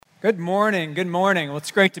Good morning. Good morning. Well,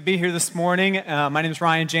 it's great to be here this morning. My name is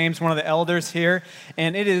Ryan James, one of the elders here,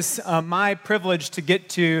 and it is my privilege to get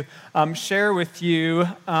to share with you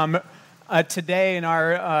today in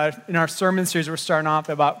our sermon series. We're starting off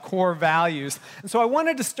about core values, and so I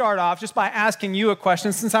wanted to start off just by asking you a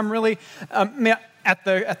question, since I'm really at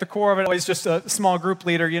the core of it, always just a small group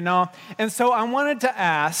leader, you know. And so I wanted to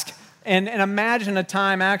ask and imagine a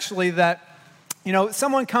time actually that, you know,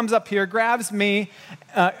 someone comes up here, grabs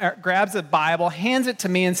a Bible, hands it to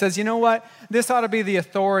me, and says, "You know what? This ought to be the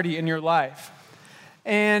authority in your life."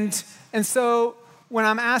 And so when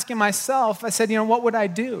I'm asking myself, I said, you know, what would I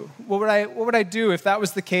do? What would I do if that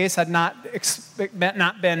was the case? I'd not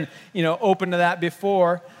been, you know, open to that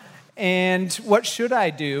before. And what should I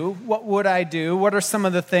do? What would I do? What are some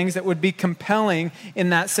of the things that would be compelling in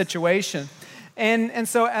that situation? And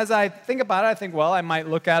so as I think about it, I think, well, I might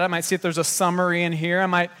look at it. I might see if there's a summary in here.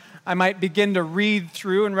 I might begin to read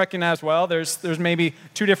through and recognize, well, there's maybe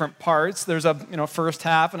two different parts. There's a, you know, first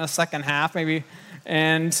half and a second half maybe.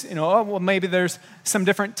 And, you know, oh, well, maybe there's some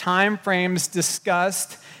different time frames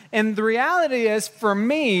discussed. And the reality is, for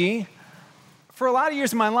me, for a lot of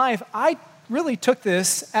years of my life, I really took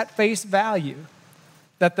this at face value,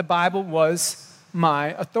 that the Bible was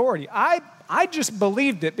my authority. I just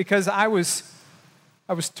believed it because I was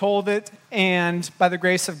told it, and by the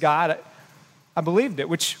grace of God, I believed it,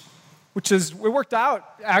 which it worked out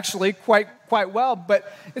actually quite well,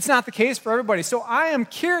 but it's not the case for everybody. So I am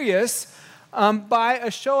curious, by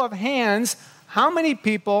a show of hands, how many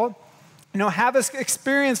people, you know, have an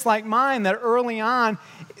experience like mine that early on,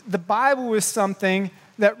 the Bible was something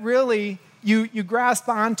that really you grasped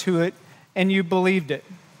onto it and you believed it.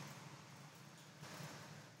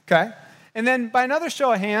 Okay? And then by another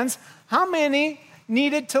show of hands, how many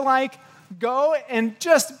needed to go and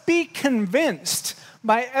just be convinced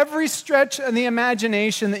by every stretch of the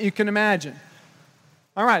imagination that you can imagine?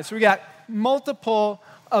 All right, so we got multiple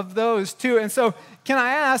of those too. And so can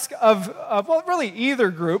I ask well, really either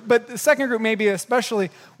group, but the second group maybe especially,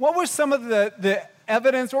 what was some of the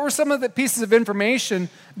evidence, what were some of the pieces of information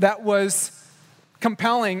that was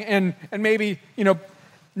compelling and maybe, you know,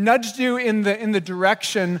 nudged you in the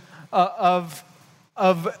direction of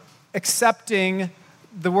accepting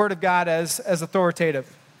the Word of God as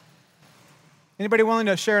authoritative? Anybody willing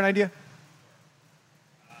to share an idea?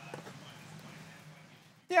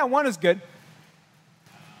 Yeah, one is good.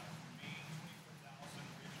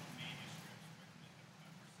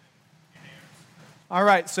 All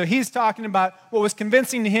right, so he's talking about what was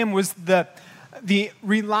convincing to him was the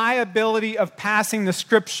reliability of passing the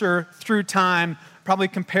Scripture through time, probably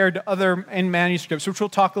compared to other manuscripts, which we'll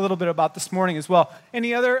talk a little bit about this morning as well.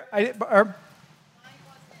 Any other?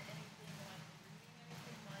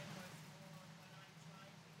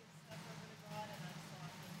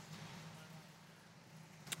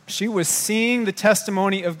 She was seeing the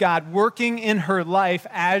testimony of God working in her life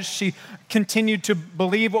as she continued to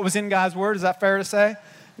believe what was in God's Word. Is that fair to say?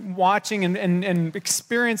 Watching and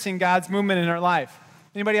experiencing God's movement in her life.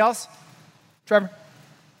 Anybody else? Trevor?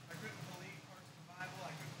 I couldn't believe parts of the Bible.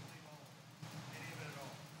 I couldn't believe all of it. Any of it at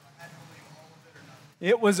all. I had to believe all of it or nothing.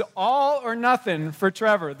 It was all or nothing for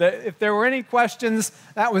Trevor. If there were any questions,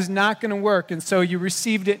 that was not going to work. And so you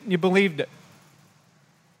received it and you believed it.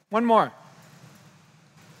 One more.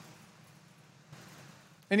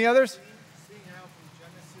 Any others? Seeing how from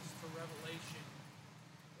Genesis to Revelation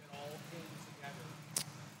it all came together.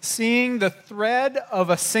 Seeing the thread of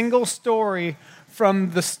a single story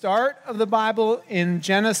from the start of the Bible in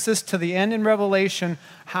Genesis to the end in Revelation,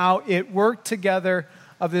 how it worked together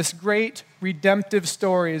of this great redemptive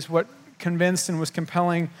story is what convinced and was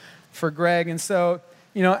compelling for Greg. And so,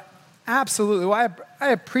 you know, absolutely. Well, I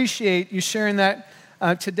appreciate you sharing that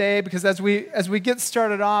today, because as we get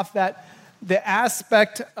started off, that the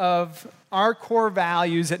aspect of our core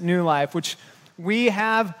values at New Life, which we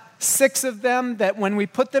have 6 of them, that when we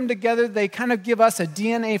put them together, they kind of give us a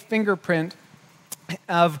DNA fingerprint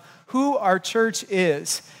of who our church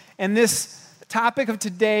is. And this topic of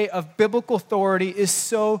today of biblical authority is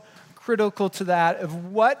so critical to that,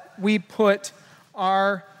 of what we put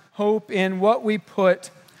our hope in, what we put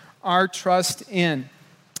our trust in.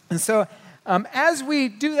 And so as we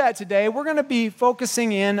do that today, we're going to be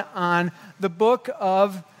focusing in on the book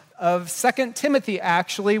of 2 Timothy,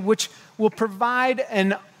 actually, which will provide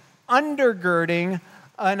an undergirding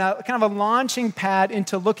and a kind of a launching pad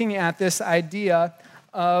into looking at this idea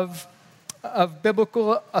of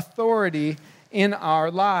biblical authority in our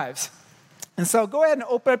lives. And so go ahead and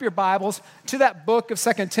open up your Bibles to that book of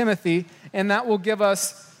 2 Timothy, and that will give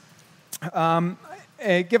us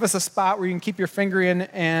a spot where you can keep your finger in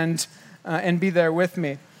and be there with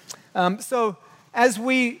me. So as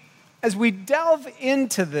we delve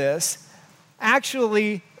into this,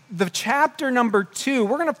 actually, the chapter number 2,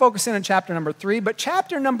 we're going to focus in on chapter number 3, but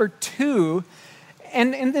chapter number 2,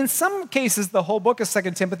 and in some cases, the whole book of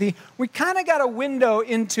 2 Timothy, we kind of got a window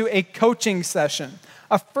into a coaching session,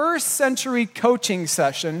 a first century coaching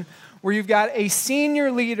session where you've got a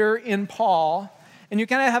senior leader in Paul, and you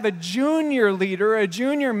kind of have a junior leader, a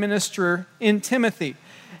junior minister in Timothy.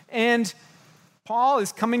 And Paul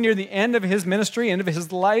is coming near the end of his ministry, end of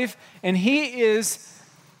his life, and he is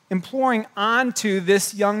imploring onto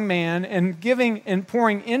this young man and giving and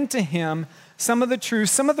pouring into him some of the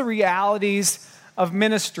truths, some of the realities of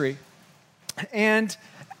ministry. And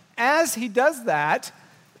as he does that,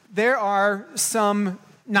 there are some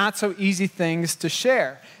not so easy things to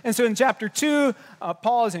share. And so in chapter 2,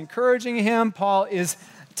 Paul is encouraging him. Paul is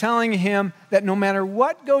telling him that no matter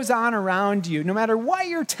what goes on around you, no matter what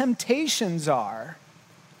your temptations are,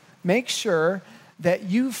 make sure that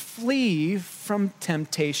you flee from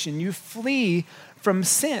temptation. You flee from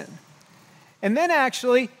sin. And then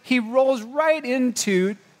actually, he rolls right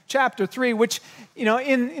into chapter 3, which,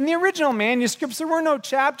 in the original manuscripts, there were no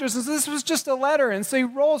chapters, and so this was just a letter. And so he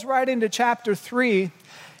rolls right into chapter 3,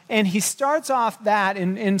 and he starts off that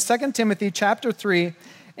in 2 Timothy chapter 3,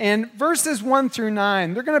 and verses 1 through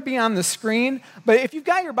 9. They're going to be on the screen, but if you've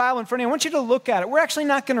got your Bible in front of you, I want you to look at it. We're actually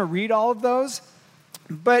not going to read all of those,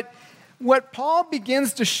 but what Paul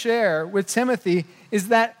begins to share with Timothy is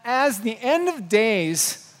that as the end of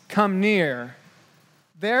days come near,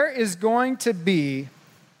 there is going to be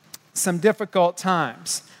some difficult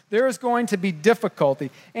times. There is going to be difficulty.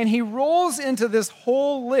 And he rolls into this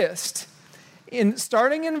whole list,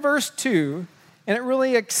 starting in verse 2, and it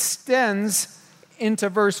really extends into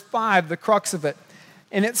verse 5, the crux of it.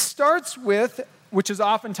 And it starts with, which is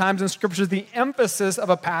oftentimes in Scripture the emphasis of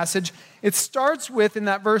a passage, it starts with, in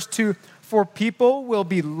that verse 2, for people will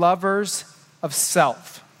be lovers of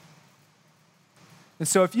self. And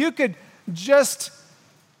so if you could just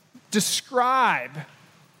describe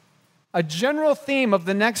a general theme of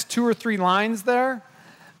the next 2 or 3 lines there,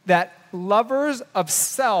 that lovers of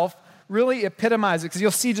self really epitomize it, because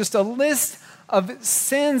you'll see just a list of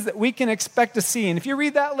sins that we can expect to see. And if you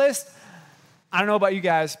read that list, I don't know about you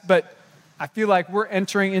guys, but I feel like we're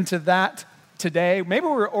entering into that today. Maybe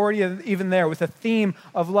we're already even there with a theme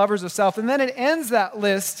of lovers of self. And then it ends that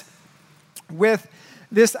list with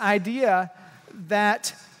this idea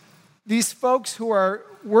that these folks who are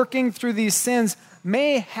working through these sins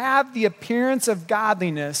may have the appearance of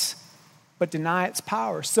godliness, but deny its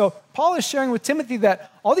power. So Paul is sharing with Timothy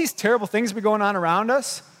that all these terrible things have been going on around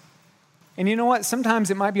us. And you know what? Sometimes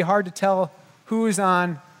it might be hard to tell who is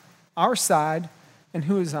on our side and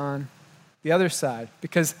who is on the other side,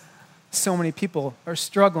 because so many people are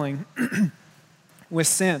struggling with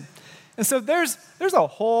sin. And so there's a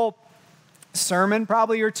whole sermon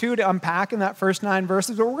probably or two to unpack in that first 9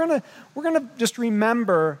 verses, but we're gonna just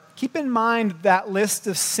remember, keep in mind that list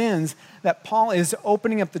of sins that Paul is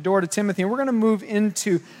opening up the door to Timothy. And we're gonna move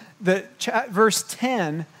into the verse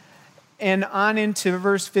 10 and on into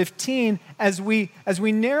verse 15 as we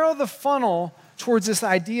narrow the funnel towards this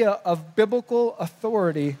idea of biblical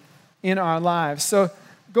authority in our lives. So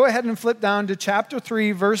go ahead and flip down to chapter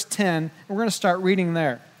 3, verse 10, and we're going to start reading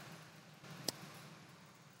there.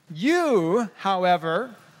 You,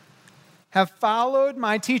 however, have followed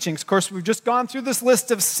my teachings. Of course, we've just gone through this list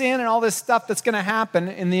of sin and all this stuff that's going to happen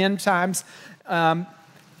in the end times,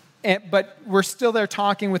 but we're still there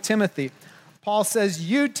talking with Timothy. Paul says,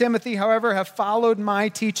 you, Timothy, however, have followed my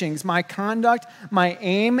teachings, my conduct, my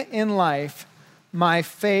aim in life, my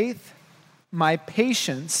faith, my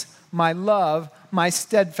patience, my love, my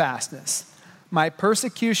steadfastness, my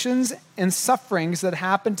persecutions and sufferings that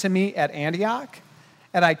happened to me at Antioch,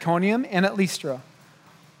 at Iconium, and at Lystra,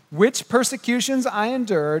 which persecutions I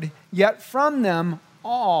endured, yet from them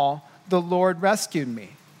all the Lord rescued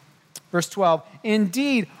me. Verse 12,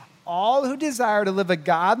 indeed, all who desire to live a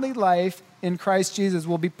godly life in Christ Jesus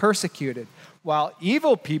will be persecuted, while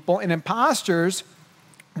evil people and impostors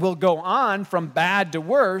will go on from bad to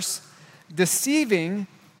worse, deceiving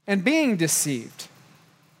and being deceived.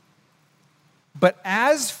 But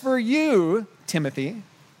as for you, Timothy,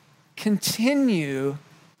 continue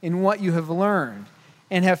in what you have learned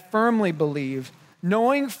and have firmly believed,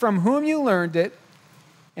 knowing from whom you learned it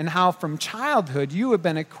and how from childhood you have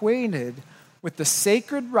been acquainted with the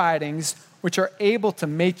sacred writings which are able to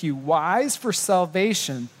make you wise for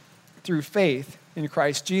salvation through faith in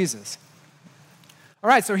Christ Jesus. All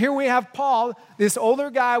right, so here we have Paul, this older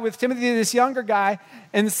guy with Timothy, this younger guy,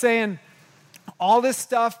 and saying, all this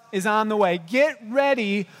stuff is on the way. Get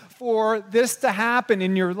ready for this to happen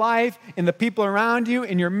in your life, in the people around you,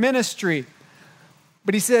 in your ministry.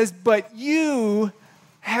 But he says, but you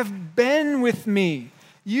have been with me.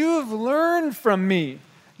 You've learned from me.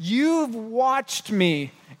 You've watched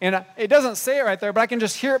me. And it doesn't say it right there, but I can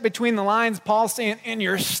just hear it between the lines, Paul saying, and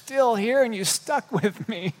you're still here and you stuck with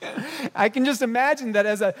me. I can just imagine that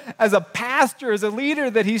as a pastor, as a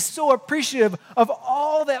leader, that he's so appreciative of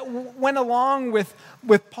all that went along with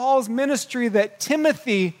Paul's ministry, that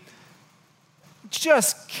Timothy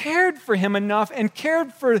just cared for him enough and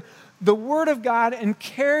cared for the Word of God and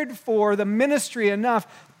cared for the ministry enough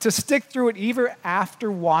to stick through it even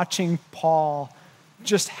after watching Paul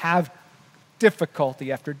just have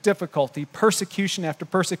difficulty after difficulty, persecution after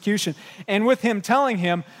persecution, and with him telling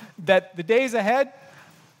him that the days ahead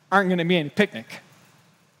aren't going to be any picnic.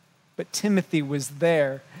 But Timothy was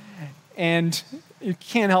there, and you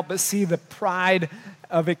can't help but see the pride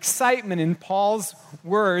of excitement in Paul's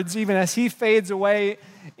words, even as he fades away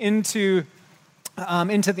into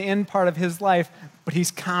the end part of his life. But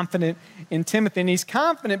he's confident in Timothy, and he's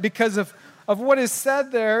confident because of what is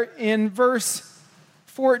said there in verse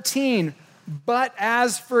 14. But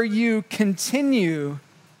as for you, continue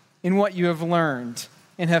in what you have learned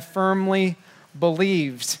and have firmly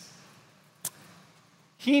believed.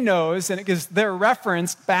 He knows, and because they're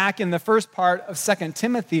referenced back in the first part of 2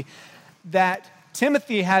 Timothy, that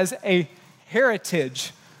Timothy has a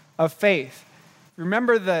heritage of faith.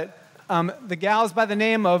 Remember the gals by the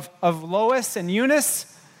name of Lois and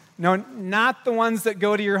Eunice? No, not the ones that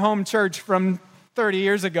go to your home church from 30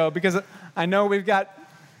 years ago, because I know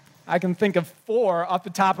I can think of 4 off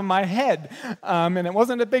the top of my head, and it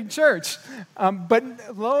wasn't a big church.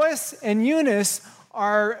 But Lois and Eunice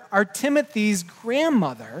are Timothy's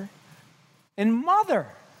grandmother and mother.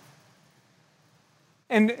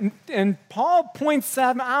 And Paul points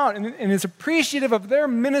them out and is appreciative of their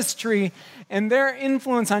ministry and their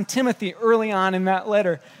influence on Timothy early on in that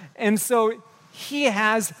letter. And so he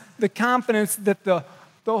has the confidence that the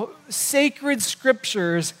sacred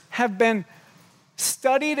scriptures have been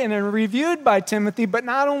studied and reviewed by Timothy, but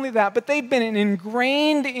not only that, but they've been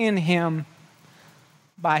ingrained in him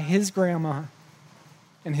by his grandma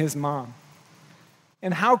and his mom.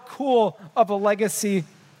 And how cool of a legacy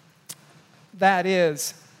that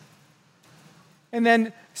is. And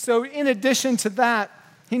then, so in addition to that,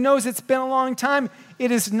 he knows it's been a long time.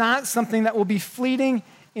 It is not something that will be fleeting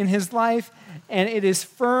in his life, and it is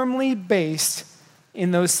firmly based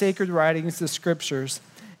in those sacred writings, the scriptures.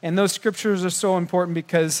 And those scriptures are so important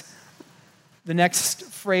because the next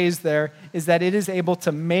phrase there is that it is able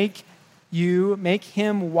to make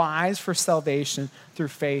him wise for salvation through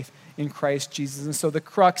faith in Christ Jesus. And so the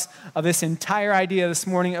crux of this entire idea this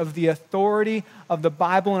morning of the authority of the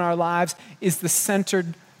Bible in our lives is the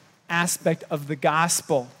centered aspect of the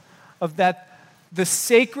gospel, of that the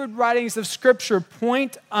sacred writings of Scripture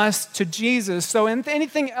point us to Jesus. So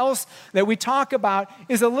anything else that we talk about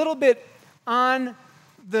is a little bit on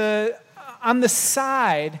the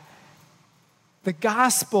side. The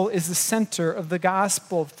gospel is the center of the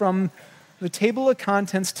gospel. From the table of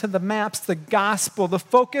contents to the maps, the gospel, the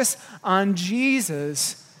focus on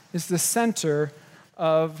Jesus is the center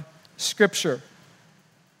of Scripture.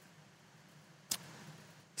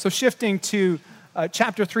 So shifting to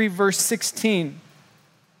chapter 3, verse 16,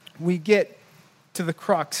 we get to the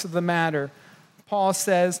crux of the matter. Paul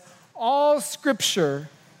says, all Scripture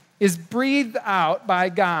is breathed out by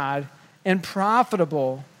God and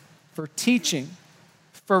profitable for teaching,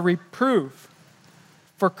 for reproof,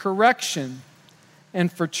 for correction,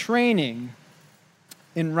 and for training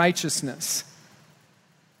in righteousness,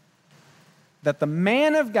 that the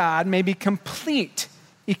man of God may be complete,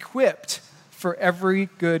 equipped for every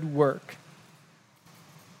good work.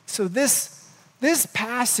 So this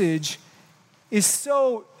passage is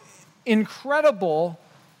so incredible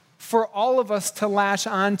for all of us to latch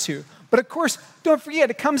onto. But of course, don't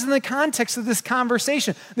forget, it comes in the context of this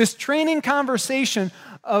conversation, this training conversation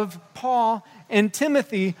of Paul and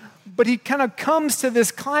Timothy, but he kind of comes to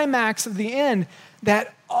this climax of the end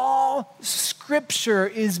that all Scripture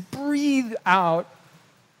is breathed out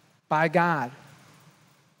by God.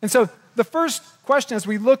 And so the first question as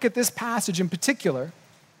we look at this passage in particular,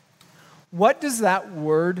 what does that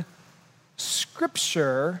word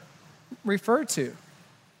Scripture refer to?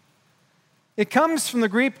 It comes from the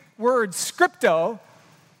Greek word scripto.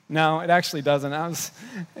 No, it actually doesn't.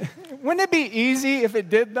 Wouldn't it be easy if it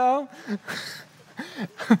did, though?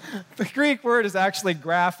 The Greek word is actually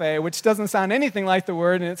graphe, which doesn't sound anything like the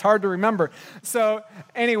word, and it's hard to remember. So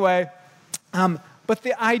anyway, but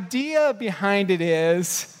the idea behind it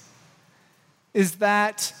is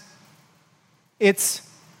that it's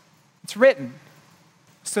It's written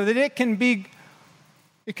so that it can be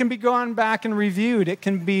gone back and reviewed. It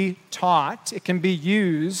can be taught. It can be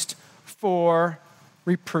used for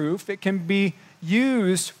reproof. It can be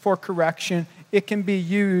used for correction. It can be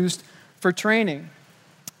used for training.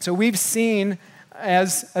 So we've seen,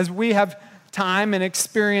 as we have time and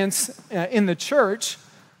experience in the church,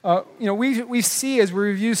 we see as we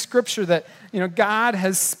review Scripture that God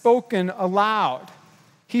has spoken aloud.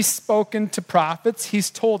 He's spoken to prophets. He's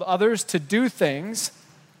told others to do things.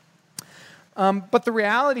 But the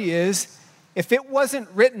reality is, if it wasn't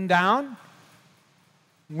written down,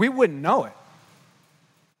 we wouldn't know it.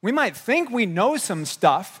 We might think we know some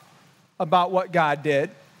stuff about what God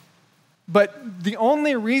did, but the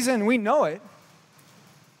only reason we know it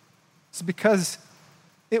is because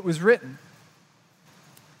it was written.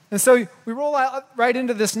 And so we roll out right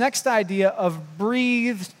into this next idea of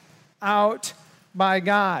breathed out by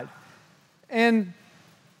God. And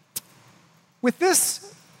with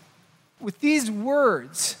these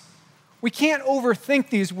words, we can't overthink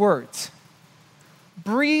these words.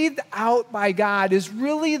 Breathed out by God is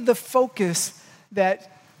really the focus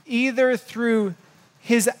that either through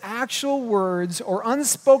his actual words or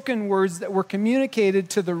unspoken words that were communicated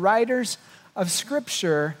to the writers of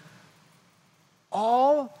Scripture,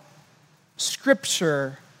 all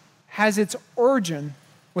Scripture has its origin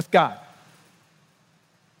with God.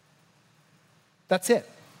 That's it.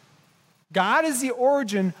 God is the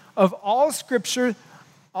origin of all Scripture,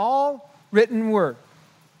 all written word.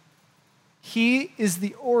 He is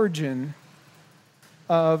the origin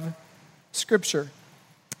of Scripture.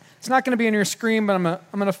 It's not going to be on your screen, but I'm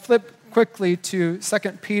going to flip quickly to 2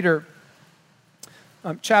 Peter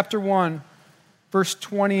chapter 1, verse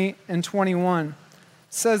 20 and 21. It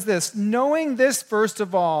says this, knowing this, first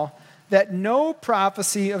of all, that no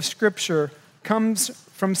prophecy of Scripture comes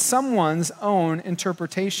from someone's own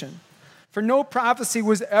interpretation. For no prophecy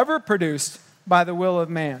was ever produced by the will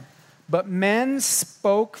of man, but men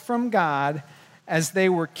spoke from God as they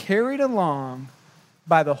were carried along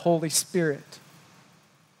by the Holy Spirit.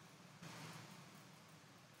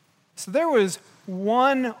 So there was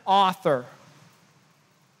one author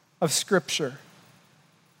of Scripture.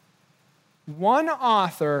 One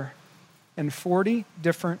author and 40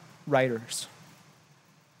 different writers.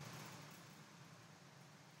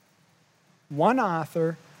 One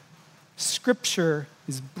author. Scripture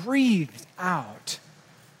is breathed out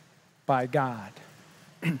by God.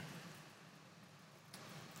 And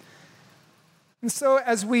so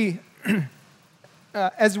as we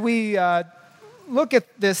look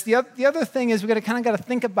at this, the other thing is we got to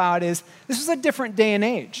think about is this is a different day and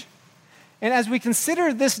age. And as we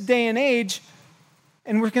consider this day and age,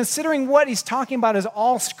 and we're considering what he's talking about as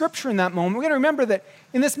all Scripture in that moment, we're going to remember that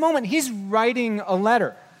in this moment he's writing a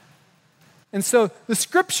letter. And so the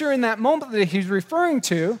Scripture in that moment that he's referring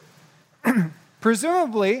to,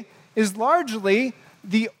 presumably, is largely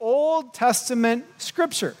the Old Testament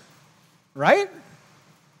Scripture, right?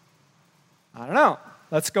 I don't know.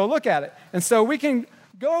 Let's go look at it. And so we can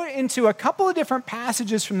go into a couple of different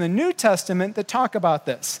passages from the New Testament that talk about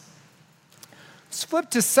this. Let's flip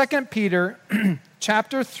to 2 Peter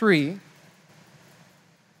chapter 3,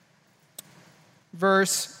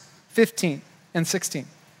 verse 15 and 16.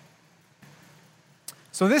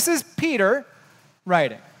 So this is Peter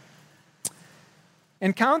writing.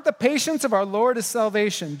 And count the patience of our Lord as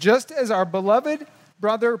salvation, just as our beloved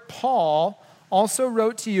brother Paul also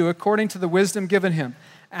wrote to you according to the wisdom given him,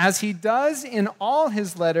 as he does in all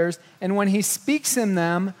his letters, and when he speaks in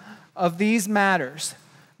them of these matters.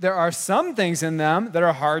 There are some things in them that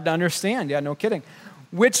are hard to understand, yeah, no kidding,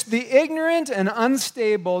 which the ignorant and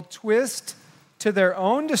unstable twist to their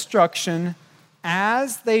own destruction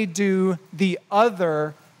as they do the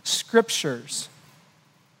other Scriptures.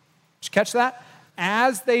 Did you catch that?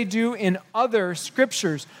 As they do in other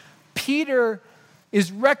Scriptures. Peter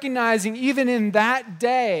is recognizing even in that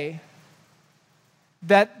day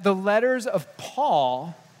that the letters of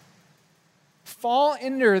Paul fall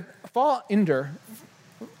under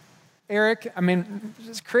Eric,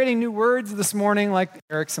 just creating new words this morning like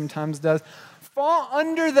Eric sometimes does, fall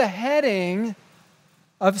under the heading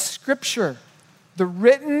of Scripture, the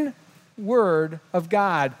written Word of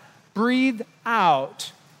God, breathed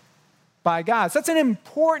out by God. So that's an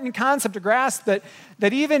important concept to grasp that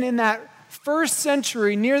even in that first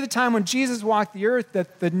century, near the time when Jesus walked the earth,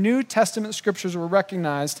 that the New Testament Scriptures were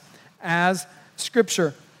recognized as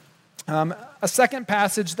Scripture. A second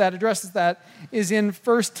passage that addresses that is in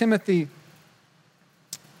 1 Timothy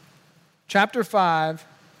chapter 5,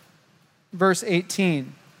 verse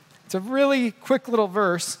 18. It's a really quick little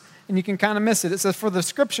verse, and you can kind of miss it. It says, for the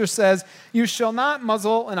scripture says, you shall not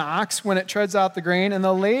muzzle an ox when it treads out the grain, and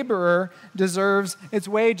the laborer deserves its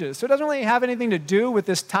wages. So it doesn't really have anything to do with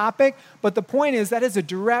this topic, but the point is that is a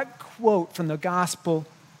direct quote from the Gospel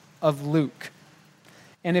of Luke.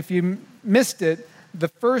 And if you missed it, the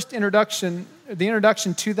introduction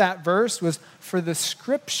to that verse was, for the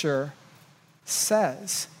scripture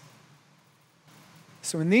says.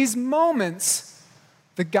 So in these moments,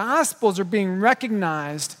 the Gospels are being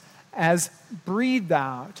recognized as breathed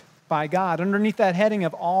out by God. Underneath that heading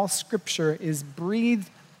of all Scripture is breathed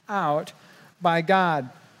out by God.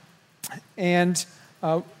 And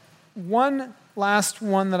one last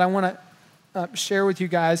one that I want to share with you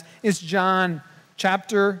guys is John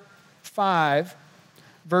chapter 5,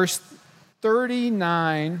 verse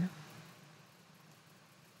 39.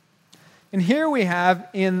 And here we have,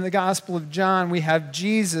 in the Gospel of John, we have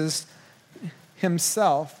Jesus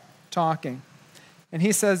himself talking. And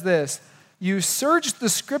he says this, you search the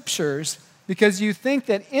scriptures because you think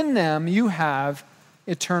that in them you have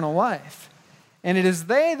eternal life. And it is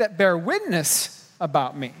they that bear witness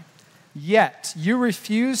about me. Yet you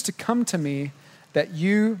refuse to come to me that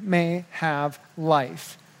you may have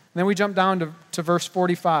life. And then we jump down to verse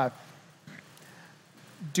 45.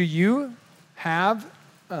 Do you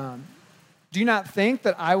not think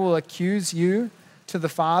that I will accuse you to the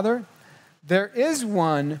Father? There is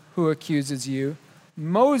one who accuses you,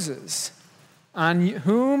 Moses, on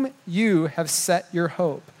whom you have set your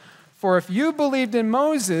hope. For if you believed in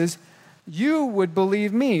Moses, you would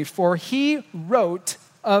believe me, for he wrote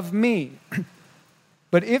of me.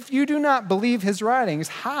 But if you do not believe his writings,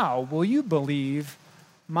 how will you believe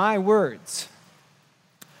my words?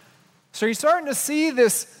 So you're starting to see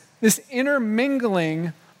this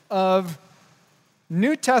intermingling of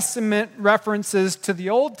New Testament references to the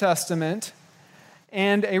Old Testament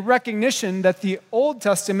and a recognition that the Old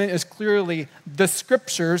Testament is clearly the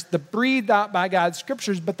scriptures, the breathed out by God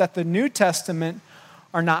scriptures, but that the New Testament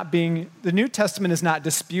is not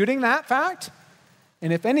disputing that fact.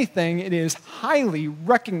 And if anything, it is highly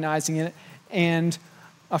recognizing it and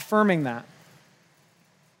affirming that.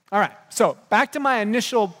 All right, so back to my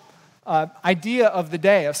initial idea of the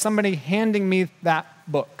day of somebody handing me that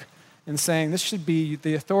book and saying this should be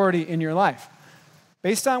the authority in your life.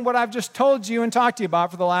 Based on what I've just told you and talked to you about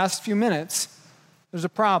for the last few minutes, there's a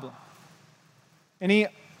problem. Any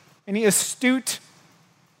astute,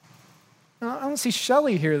 I don't see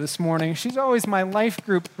Shelley here this morning. She's always my life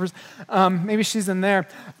group. Maybe she's in there.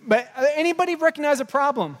 But anybody recognize a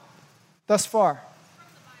problem thus far?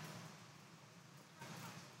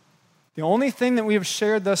 The only thing that we have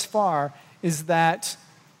shared thus far is that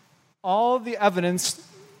all the evidence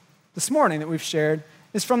this morning that we've shared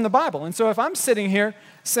is from the Bible. And so if I'm sitting here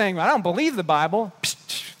saying, I don't believe the Bible,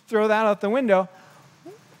 throw that out the window,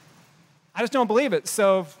 I just don't believe it.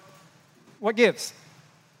 So what gives?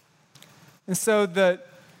 And so the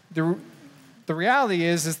reality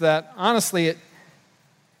is that, honestly,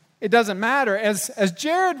 it doesn't matter. As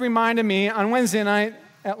Jared reminded me on Wednesday night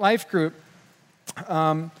at Life Group,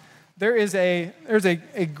 there's a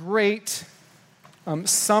great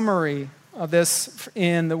summary of this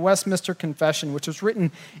in the Westminster Confession, which was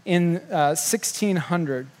written in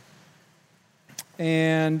 1600.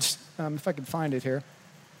 And if I can find it here.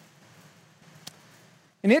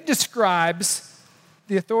 And it describes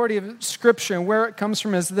the authority of Scripture, and where it comes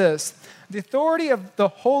from is this: the authority of the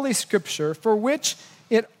Holy Scripture, for which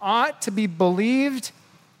it ought to be believed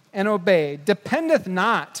and obeyed, dependeth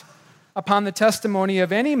not upon the testimony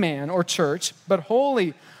of any man or church, but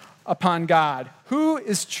wholly upon God, who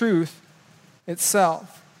is truth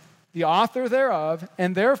itself, the author thereof,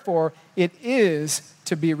 and therefore it is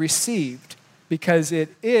to be received, because it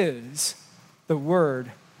is the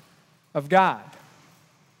Word of God.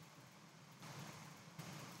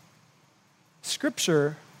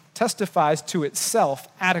 Scripture testifies to itself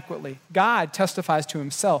adequately. God testifies to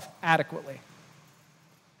himself adequately.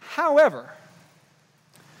 However,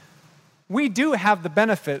 we do have the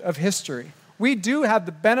benefit of history. We do have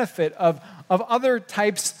the benefit of other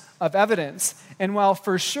types of evidence. And while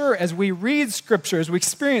for sure, as we read Scripture, as we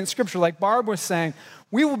experience Scripture, like Barb was saying,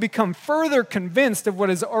 we will become further convinced of what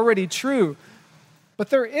is already true.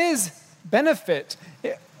 But there is benefit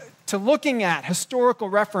to looking at historical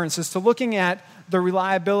references, to looking at the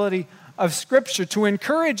reliability of Scripture, to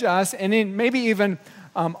encourage us, and in maybe even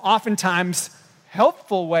oftentimes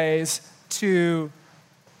helpful ways, to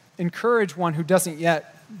encourage one who doesn't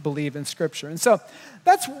yet believe in Scripture. And so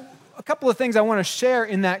that's a couple of things I want to share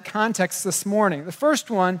in that context this morning. The first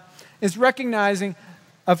one is recognizing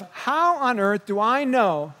of how on earth do I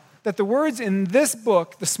know that the words in this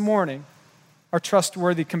book this morning are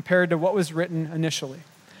trustworthy compared to what was written initially.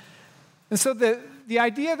 And so the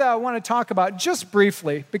idea that I want to talk about just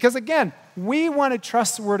briefly, because again, we want to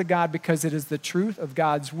trust the Word of God because it is the truth of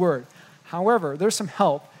God's Word. However, there's some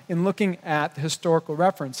help in looking at the historical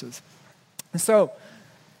references. And so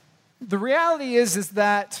the reality is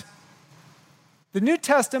that the New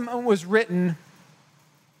Testament was written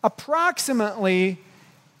approximately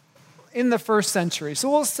in the first century. So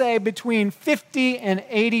we'll say between 50 and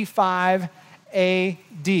 85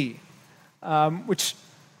 A.D., which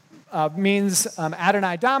means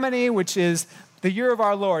Adonai Domini, which is the year of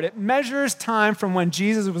our Lord. It measures time from when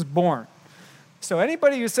Jesus was born. So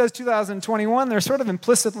anybody who says 2021, they're sort of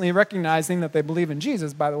implicitly recognizing that they believe in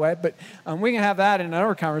Jesus, by the way, but we can have that in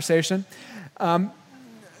another conversation.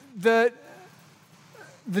 The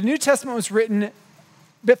New Testament was written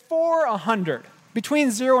before 100,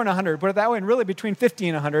 between 0 and 100, put it that way, and really between 50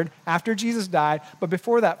 and 100, after Jesus died, but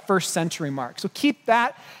before that first century mark. So keep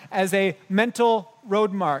that as a mental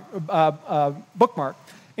bookmark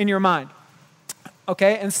in your mind.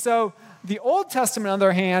 Okay, and so the Old Testament, on the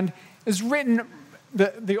other hand, is written,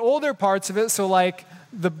 the older parts of it, so like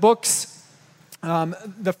the books,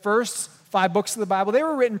 the first 5 books of the Bible, they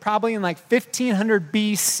were written probably in like 1500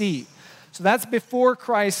 BC. So that's before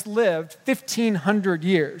Christ lived, 1,500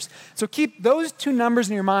 years. So keep those two numbers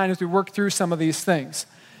in your mind as we work through some of these things.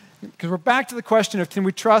 Because we're back to the question of, can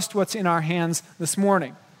we trust what's in our hands this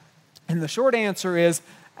morning? And the short answer is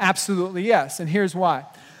absolutely yes, and here's why.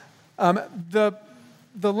 The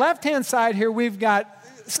left-hand side here, we've got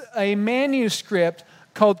a manuscript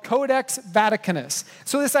called Codex Vaticanus.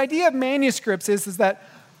 So this idea of manuscripts is that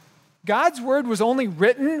God's Word was only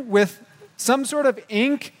written with some sort of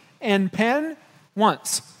ink and pen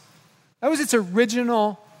once. That was its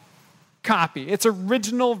original copy, its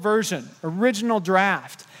original version, original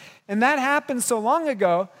draft. And that happened so long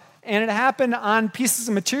ago, and it happened on pieces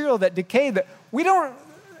of material that decayed, that we don't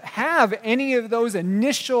have any of those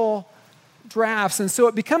initial drafts. And so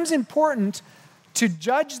it becomes important to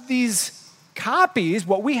judge these copies.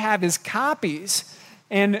 What we have is copies,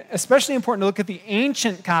 and especially important to look at the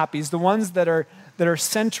ancient copies, the ones that are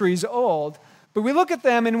centuries old. But we look at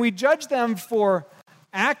them and we judge them for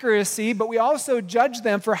accuracy, but we also judge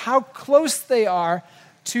them for how close they are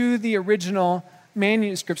to the original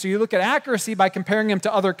manuscript. So you look at accuracy by comparing them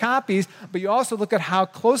to other copies, but you also look at how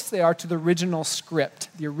close they are to the original script,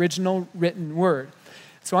 the original written word.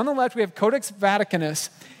 So on the left we have Codex Vaticanus,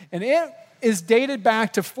 and it is dated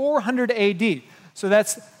back to 400 AD. So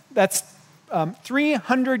that's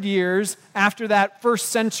 300 years after that first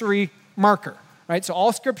century marker, right? So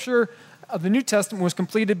all scripture of the New Testament was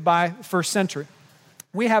completed by the first century.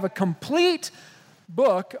 We have a complete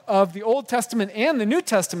book of the Old Testament and the New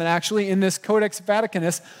Testament, actually, in this Codex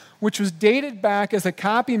Vaticanus, which was dated back as a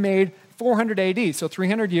copy made 400 AD, so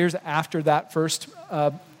 300 years after that first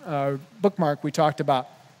bookmark we talked about.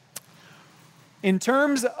 In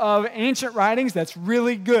terms of ancient writings, that's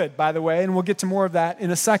really good, by the way, and we'll get to more of that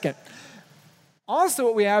in a second. Also,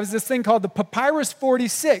 what we have is this thing called the Papyrus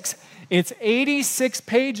 46. It's 86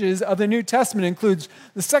 pages of the New Testament. It includes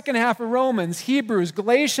the second half of Romans, Hebrews,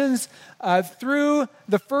 Galatians, through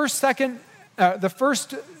the first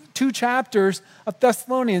 2 chapters of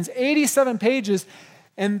Thessalonians. 87 pages,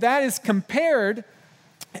 and that is compared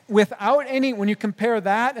without any. When you compare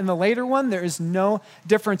that and the later one, there is no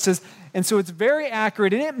differences, and so it's very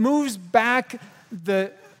accurate, and it moves back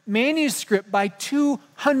the manuscript by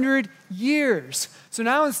 200 years. So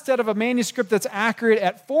now instead of a manuscript that's accurate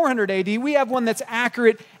at 400 AD, we have one that's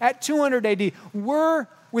accurate at 200 AD. We're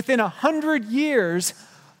within 100 years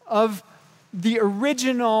of the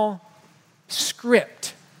original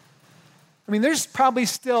script. I mean, there's probably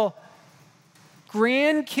still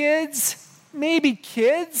grandkids, maybe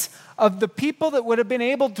kids, of the people that would have been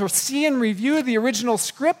able to see and review the original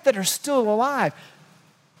script that are still alive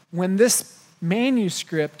when this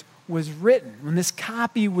manuscript was written, when this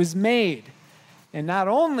copy was made. And not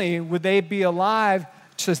only would they be alive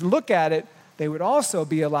to look at it, they would also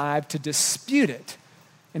be alive to dispute it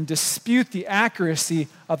and dispute the accuracy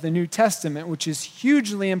of the New Testament, which is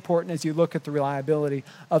hugely important as you look at the reliability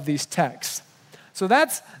of these texts. So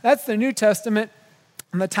that's the New Testament.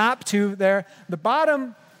 On the top 2 there, the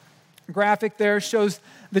bottom graphic there shows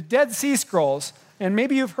the Dead Sea Scrolls. And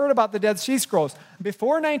maybe you've heard about the Dead Sea Scrolls.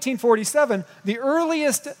 Before 1947, the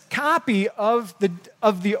earliest copy of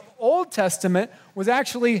the Old Testament was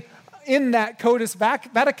actually in that Codex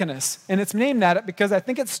Vaticanus. And it's named that because I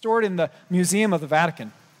think it's stored in the Museum of the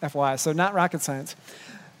Vatican, FYI, so not rocket science.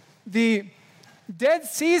 The Dead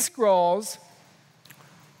Sea Scrolls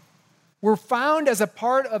were found as a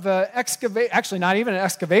part of an excavation, actually not even an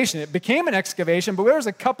excavation, it became an excavation, but there was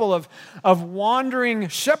a couple of wandering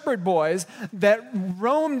shepherd boys that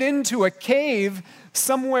roamed into a cave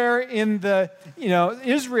somewhere in the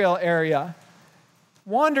Israel area,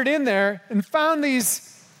 wandered in there and found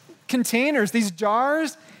these containers, these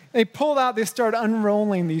jars. They pulled out, they started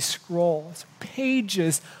unrolling these scrolls,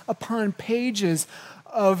 pages upon pages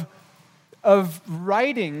of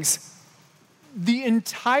writings.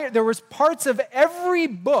 There was parts of every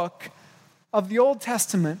book of the Old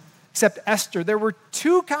Testament except Esther. There were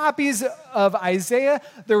 2 copies of Isaiah.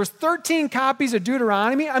 There was 13 copies of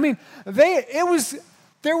Deuteronomy. I mean,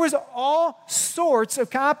 there was all sorts of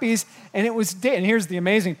copies, and it was and here's the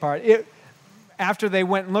amazing part. After they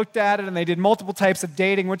went and looked at it and they did multiple types of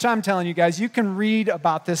dating, which I'm telling you guys, you can read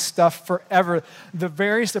about this stuff forever. The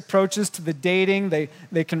various approaches to the dating,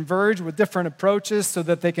 they converge with different approaches so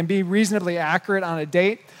that they can be reasonably accurate on a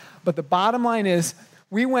date. But the bottom line is,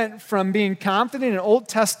 we went from being confident in an Old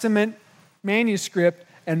Testament manuscript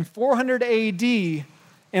in 400 AD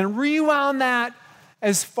and rewound that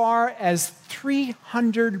as far as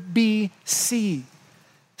 300 BC.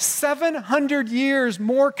 700 years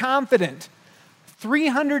more confident.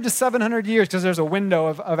 300 to 700 years, because there's a window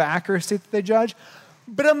of accuracy that they judge.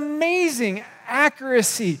 But amazing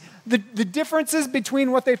accuracy. The differences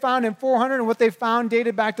between what they found in 400 and what they found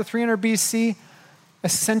dated back to 300 BC,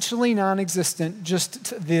 essentially non-existent,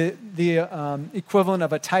 just the equivalent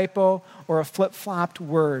of a typo or a flip-flopped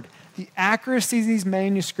word. The accuracy of these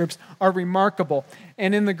manuscripts are remarkable.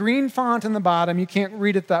 And in the green font in the bottom, you can't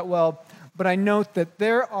read it that well, but I note that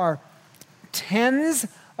there are tens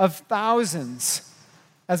of thousands,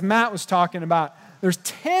 as Matt was talking about, there's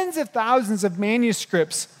tens of thousands of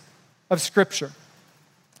manuscripts of Scripture.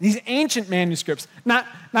 These ancient manuscripts, not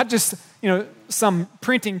just some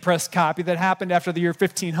printing press copy that happened after the year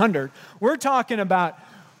 1500. We're talking about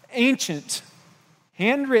ancient,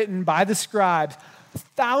 handwritten by the scribes,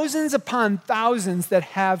 thousands upon thousands that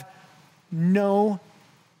have no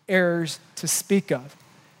errors to speak of.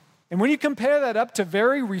 And when you compare that up to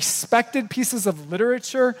very respected pieces of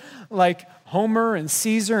literature like Homer and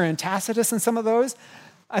Caesar and Tacitus and some of those,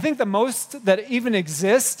 I think the most that even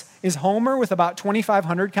exist is Homer with about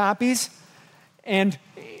 2,500 copies. And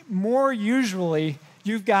more usually,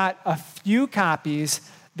 you've got a few copies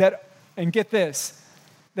that, and get this,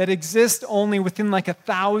 that exist only within like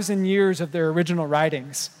 1,000 years of their original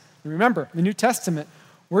writings. Remember, the New Testament,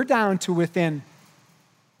 we're down to within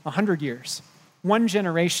 100 years, one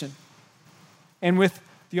generation. And with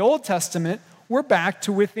the Old Testament, we're back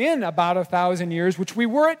to within about 1,000 years, which we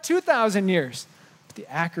were at 2,000 years. But the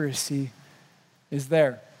accuracy is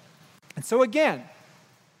there. And so again,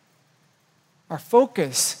 our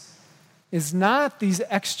focus is not these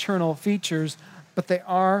external features, but they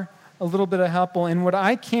are a little bit of helpful. And what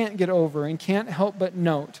I can't get over and can't help but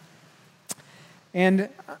note, and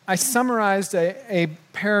I summarized a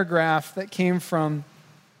paragraph that came from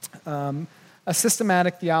a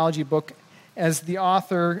systematic theology book, as the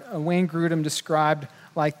author, Wayne Grudem, described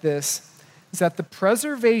like this, is that the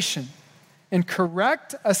preservation and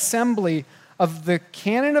correct assembly of the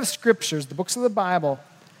canon of scriptures, the books of the Bible,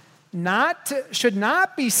 should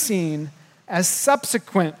not be seen as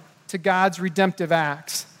subsequent to God's redemptive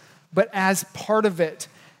acts, but as part of it.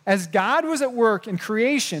 As God was at work in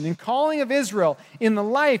creation, in calling of Israel, in the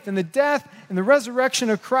life and the death and the resurrection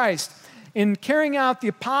of Christ, in carrying out the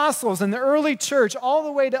apostles and the early church all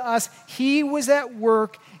the way to us, he was at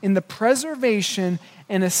work in the preservation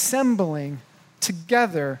and assembling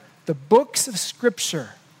together the books of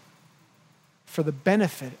Scripture for the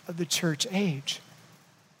benefit of the church age.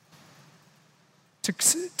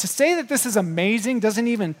 To say that this is amazing doesn't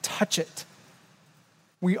even touch it.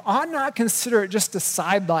 We ought not consider it just a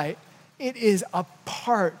sidelight. It is a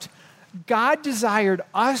part. God desired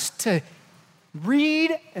us to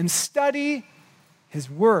read and study his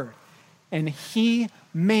word, and he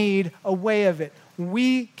made a way of it.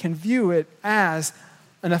 We can view it as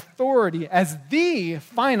an authority, as the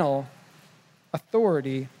final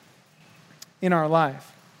authority in our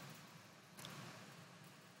life.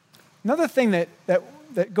 Another thing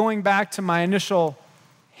that going back to my initial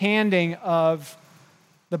handing of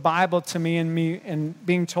the Bible to me and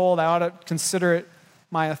being told I ought to consider it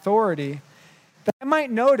my authority, that I might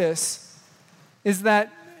notice is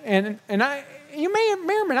that, you may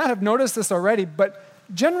or may not have noticed this already, but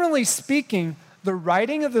generally speaking, the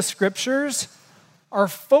writing of the scriptures are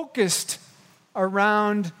focused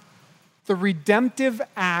around the redemptive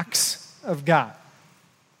acts of God.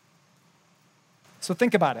 So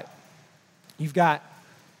think about it. You've got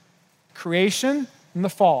creation and the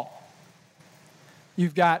fall.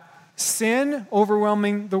 You've got sin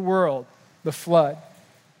overwhelming the world, the flood.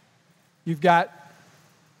 You've got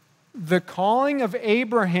the calling of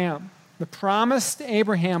Abraham, the promise to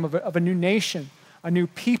Abraham of a new nation, a new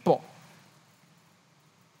people.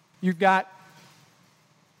 You've got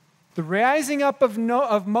the rising up of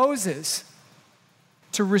Moses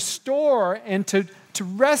to restore and to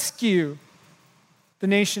rescue the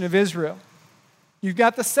nation of Israel. You've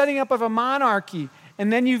got the setting up of a monarchy,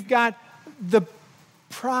 and then you've got the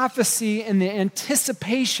prophecy and the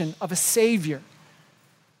anticipation of a Savior.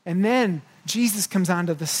 And then Jesus comes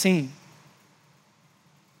onto the scene.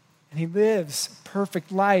 And he lives a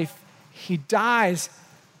perfect life. He dies,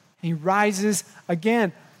 and he rises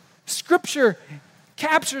again. Scripture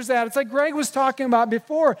captures that. It's like Greg was talking about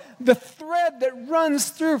before, the thread that runs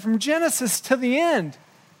through from Genesis to the end.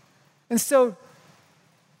 And so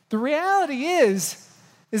the reality is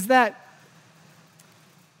that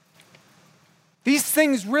these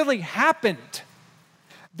things really happened.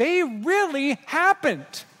 They really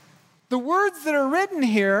happened. The words that are written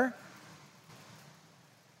here,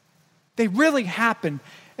 they really happened.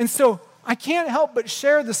 And so I can't help but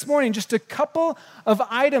share this morning just a couple of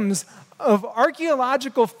items of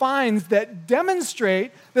archaeological finds that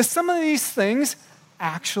demonstrate that some of these things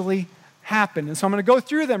actually happened. And so I'm going to go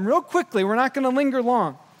through them real quickly. We're not going to linger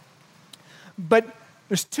long. But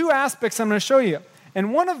there's two aspects I'm going to show you.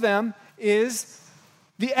 And one of them is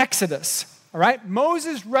the Exodus. All right?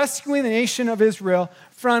 Moses rescuing the nation of Israel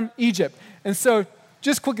from Egypt. And so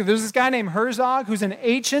just quickly, there's this guy named Herzog who's an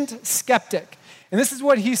ancient skeptic. And this is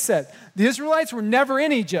what he said. The Israelites were never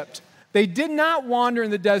in Egypt. They did not wander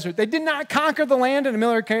in the desert. They did not conquer the land in a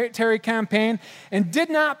military campaign and did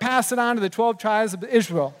not pass it on to the 12 tribes of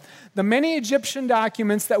Israel. The many Egyptian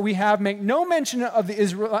documents that we have make no mention of the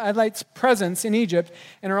Israelites' presence in Egypt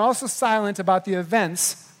and are also silent about the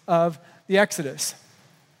events of the Exodus.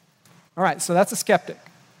 All right, so that's a skeptic.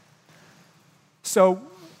 So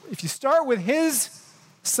if you start with his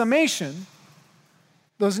summation,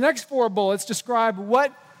 those next 4 bullets describe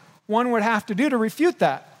what one would have to do to refute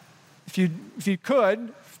that. If you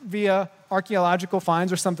could, via archaeological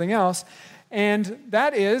finds or something else. And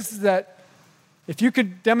that is that if you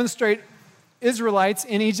could demonstrate Israelites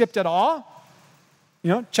in Egypt at all,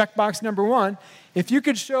 checkbox number 1. If you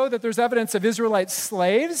could show that there's evidence of Israelite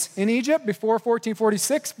slaves in Egypt before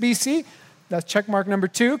 1446 BC, that's checkmark number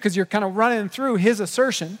 2, because you're kind of running through his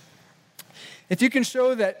assertion. If you can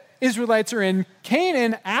show that Israelites are in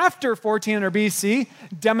Canaan after 1400 BC,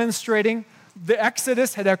 demonstrating the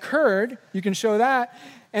Exodus had occurred, you can show that.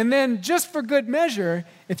 And then just for good measure,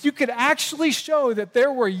 if you could actually show that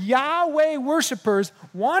there were Yahweh worshipers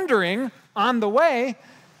wandering on the way,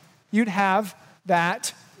 you'd have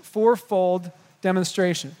that 4-fold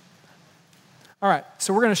demonstration. All right,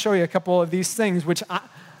 so we're going to show you a couple of these things, which I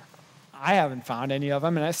haven't found any of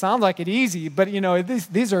them, and it sounds like it's easy, but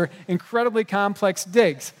these are incredibly complex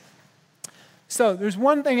digs. So there's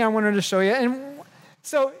one thing I wanted to show you, and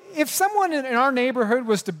so if someone in our neighborhood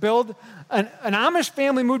was to build, an Amish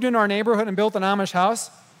family moved into our neighborhood and built an Amish house,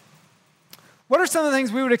 what are some of the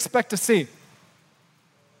things we would expect to see?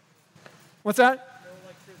 What's that?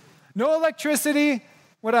 No electricity.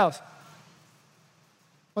 What else?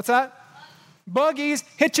 What's that? Buggies,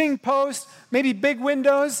 hitching posts, maybe big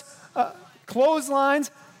windows, clotheslines.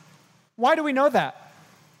 Why do we know that?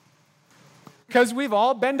 Because we've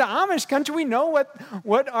all been to Amish country. We know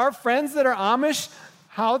what our friends that are Amish,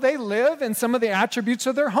 how they live, and some of the attributes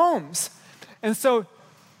of their homes. And so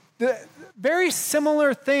the very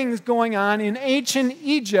similar things going on in ancient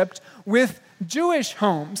Egypt with Jewish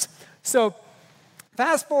homes. So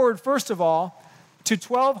fast forward, first of all, to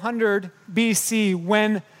 1200 BC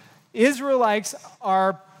when Israelites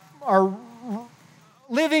are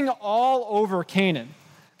living all over Canaan.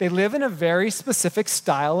 They live in a very specific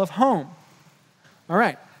style of home. All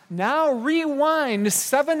right, now rewind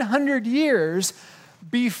 700 years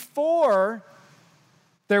before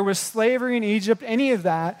there was slavery in Egypt, any of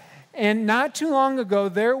that, and not too long ago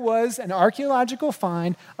there was an archaeological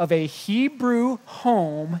find of a Hebrew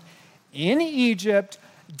home in Egypt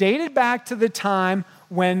dated back to the time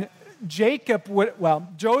when Joseph would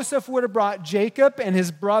have brought Jacob and his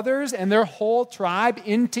brothers and their whole tribe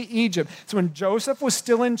into Egypt. So when Joseph was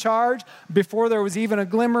still in charge, before there was even a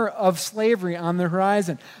glimmer of slavery on the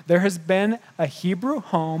horizon, there has been a Hebrew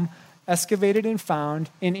home excavated and found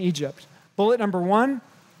in Egypt. Bullet number 1,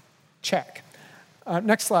 check.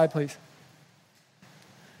 Next slide, please.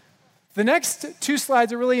 The next two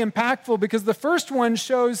slides are really impactful because the first one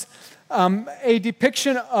shows a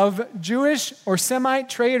depiction of Jewish or Semite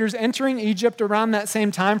traders entering Egypt around that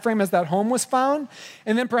same time frame as that home was found.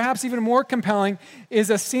 And then perhaps even more compelling is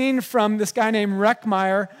a scene from this guy named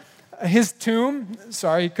Reckmeyer, his tomb.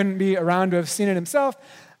 Sorry, he couldn't be around to have seen it himself,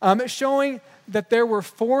 showing that there were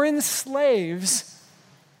foreign slaves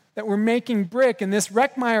that were making brick. And this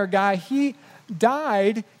Reckmeyer guy, he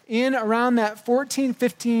died in around that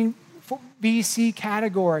 1415 BC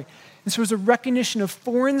category. And so there was a recognition of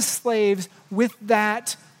foreign slaves with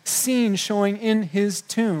that scene showing in his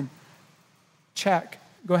tomb. Check.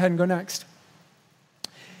 Go ahead and go next.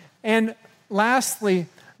 And lastly,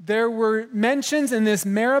 there were mentions in this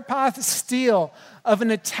Merapoth stele of an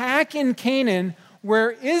attack in Canaan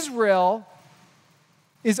where Israel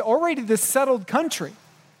is already the settled country.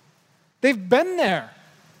 They've been there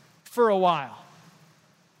for a while.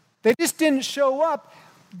 They just didn't show up,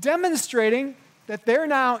 demonstrating that they're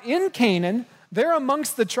now in Canaan. They're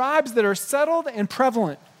amongst the tribes that are settled and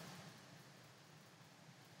prevalent.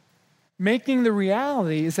 Making the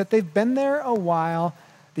reality is that they've been there a while,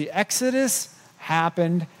 the Exodus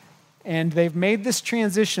happened, and they've made this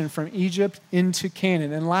transition from Egypt into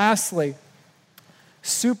Canaan. And lastly,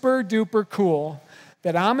 super duper cool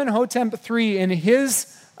that Amenhotep III in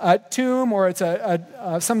his tomb, or it's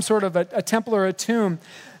some sort of a temple or a tomb,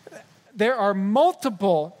 there are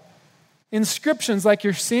multiple inscriptions like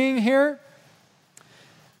you're seeing here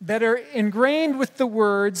that are ingrained with the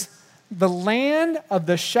words, the land of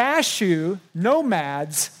the Shashu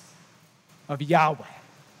nomads of Yahweh.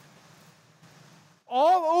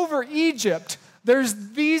 All over Egypt,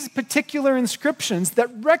 there's these particular inscriptions that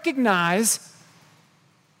recognize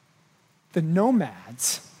the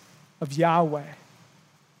nomads of Yahweh,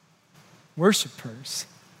 worshipers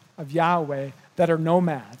of Yahweh that are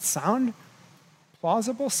nomads. Sound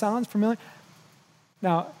plausible? Sounds familiar?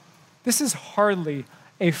 Now, this is hardly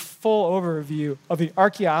a full overview of the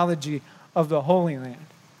archaeology of the Holy Land.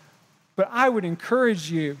 But I would encourage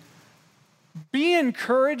you, be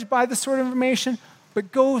encouraged by this sort of information,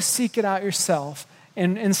 but go seek it out yourself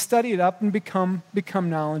and study it up and become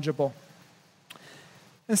knowledgeable.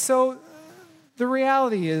 And so the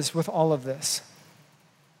reality is with all of this,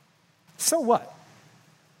 so what?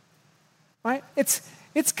 Right? It's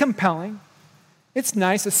compelling. It's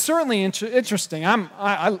nice. It's certainly interesting.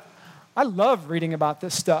 I love reading about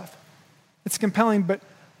this stuff. It's compelling,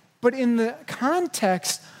 but in the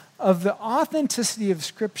context of the authenticity of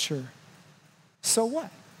Scripture, so what?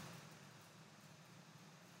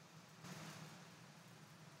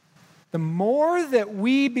 The more that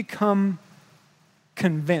we become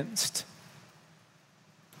convinced,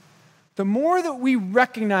 the more that we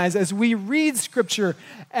recognize as we read Scripture,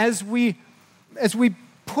 as we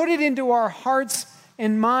put it into our hearts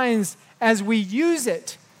and minds, as we use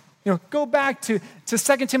it. Go back to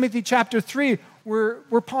 2 Timothy chapter 3,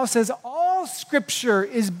 where Paul says, all Scripture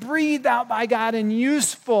is breathed out by God and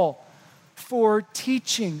useful for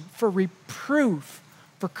teaching, for reproof,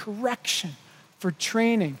 for correction, for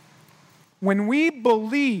training. When we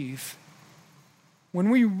believe, when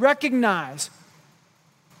we recognize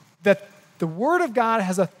that the Word of God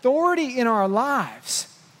has authority in our lives,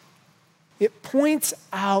 it points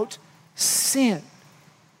out sin.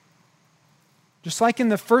 Just like in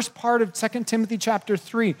the first part of 2 Timothy chapter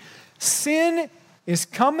 3, sin is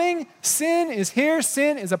coming, sin is here,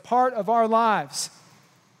 sin is a part of our lives.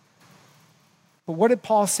 But what did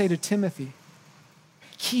Paul say to Timothy?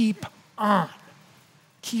 Keep on.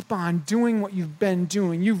 Keep on doing what you've been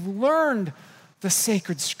doing. You've learned the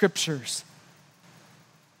sacred Scriptures.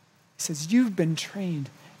 He says, you've been trained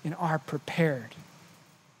and are prepared.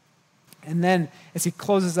 And then as he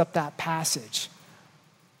closes up that passage,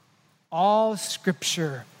 all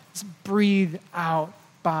Scripture is breathed out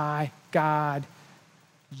by God.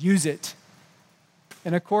 Use it.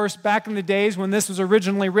 And of course, back in the days when this was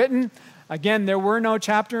originally written, again, there were no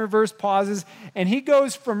chapter and verse pauses. And he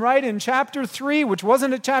goes from right in chapter 3, which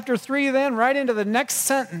wasn't a chapter 3 then, right into the next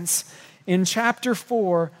sentence in chapter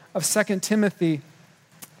 4 of 2 Timothy.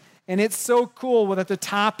 And it's so cool that the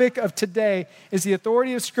topic of today is the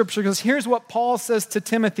authority of Scripture, because here's what Paul says to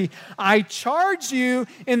Timothy. I charge you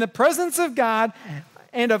in the presence of God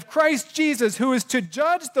and of Christ Jesus, who is to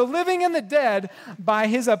judge the living and the dead by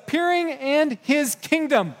his appearing and his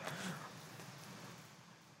kingdom.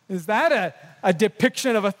 Is that a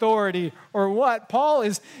depiction of authority or what? Paul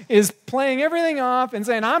is playing everything off and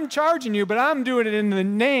saying, I'm charging you, but I'm doing it in the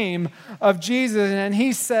name of Jesus. And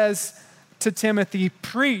he says to Timothy,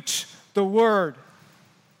 preach the word.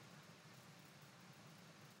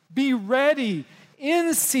 Be ready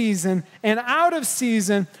in season and out of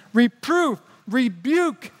season, reproof,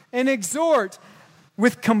 rebuke, and exhort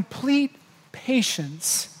with complete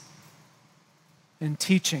patience and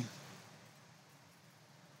teaching.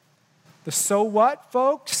 The so what,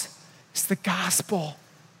 folks? It's the gospel.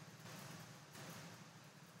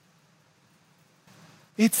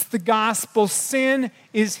 It's the gospel. Sin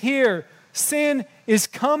is here. Sin is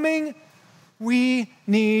coming. We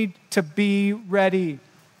need to be ready.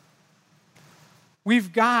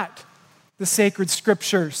 We've got the sacred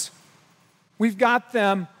scriptures. We've got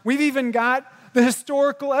them. We've even got the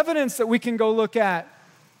historical evidence that we can go look at.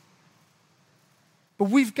 But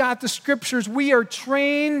we've got the scriptures. We are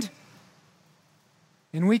trained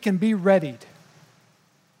and we can be readied.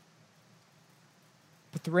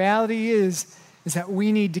 But the reality is that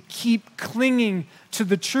we need to keep clinging to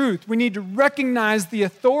the truth. We need to recognize the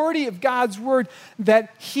authority of God's word,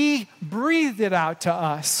 that He breathed it out to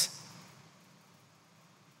us.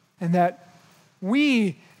 And that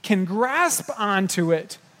we can grasp onto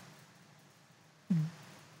it.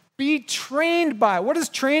 Be trained by it. What does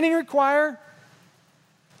training require?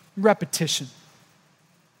 Repetition.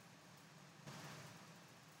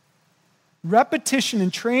 Repetition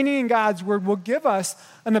and training in God's word will give us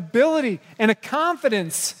an ability and a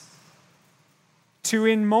confidence to,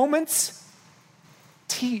 in moments,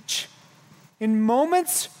 teach. In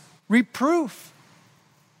moments, reproof.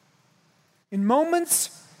 In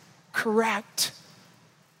moments, correct.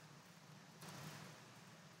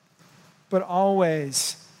 But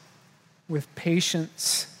always with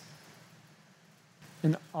patience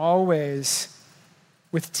and always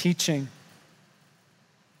with teaching.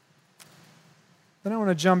 Then I want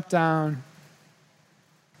to jump down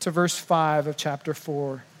to verse 5 of chapter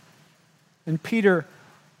 4. And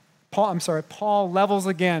Paul levels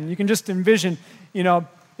again. You can just envision,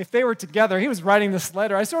 if they were together, he was writing this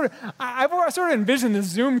letter. I sort of envision this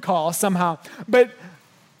Zoom call somehow. But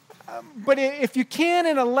if you can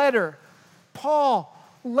in a letter, Paul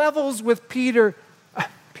levels with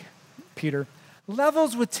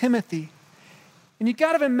levels with Timothy. And you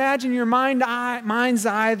got to imagine in your mind's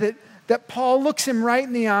eye that Paul looks him right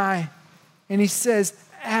in the eye and he says,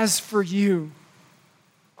 as for you,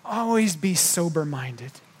 always be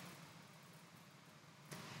sober-minded.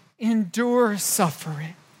 Endure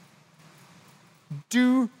suffering.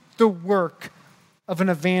 Do the work of an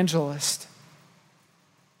evangelist.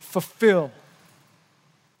 Fulfill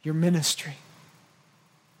your ministry.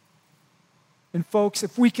 And folks,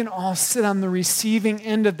 if we can all sit on the receiving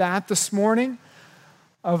end of that this morning,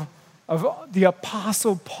 of the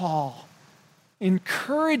Apostle Paul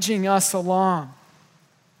encouraging us along,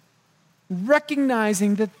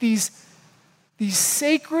 recognizing that these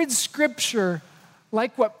sacred scripture,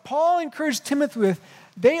 like what Paul encouraged Timothy with,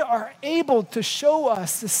 they are able to show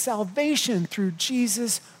us the salvation through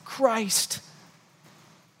Jesus Christ.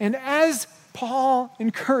 And as Paul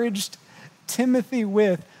encouraged Timothy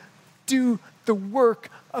with, do the work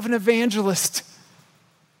of an evangelist.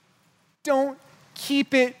 Don't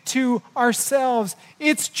keep it to ourselves.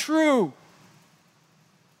 It's true.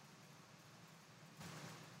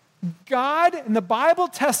 God and the Bible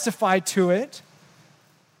testify to it.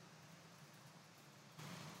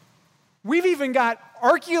 We've even got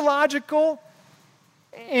archaeological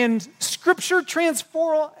and scripture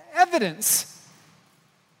transformal evidence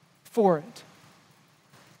for it.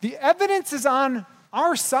 The evidence is on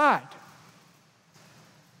our side.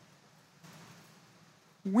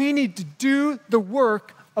 We need to do the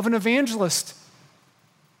work of an evangelist.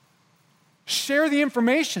 Share the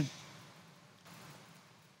information.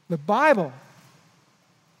 The Bible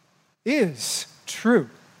is true.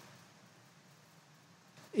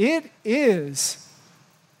 It is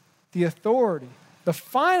the authority, the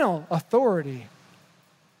final authority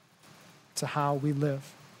to how we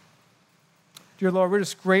live. Dear Lord, we're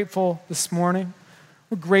just grateful this morning.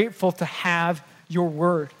 We're grateful to have your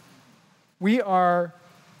word. We are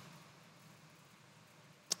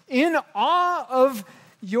in awe of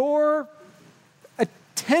your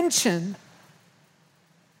attention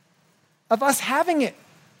of us having it.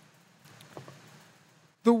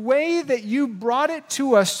 The way that you brought it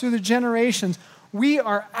to us through the generations, we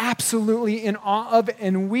are absolutely in awe of it,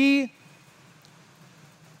 and we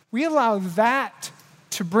allow that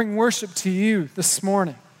to bring worship to you this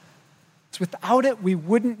morning. So without it, we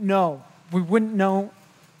wouldn't know. We wouldn't know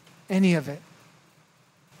any of it.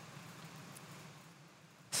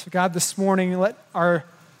 So God, this morning, let our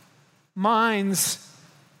minds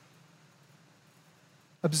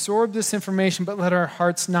absorb this information, but let our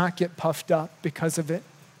hearts not get puffed up because of it.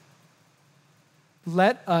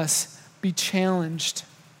 Let us be challenged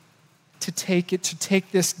to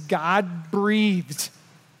take this God-breathed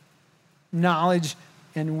knowledge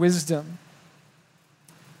and wisdom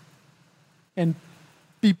and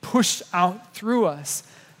be pushed out through us,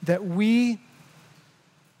 that we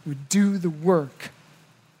would do the work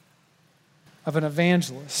of an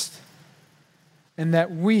evangelist, and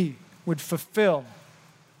that we would fulfill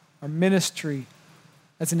our ministry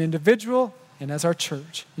as an individual and as our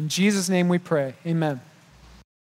church. In Jesus' name we pray, amen.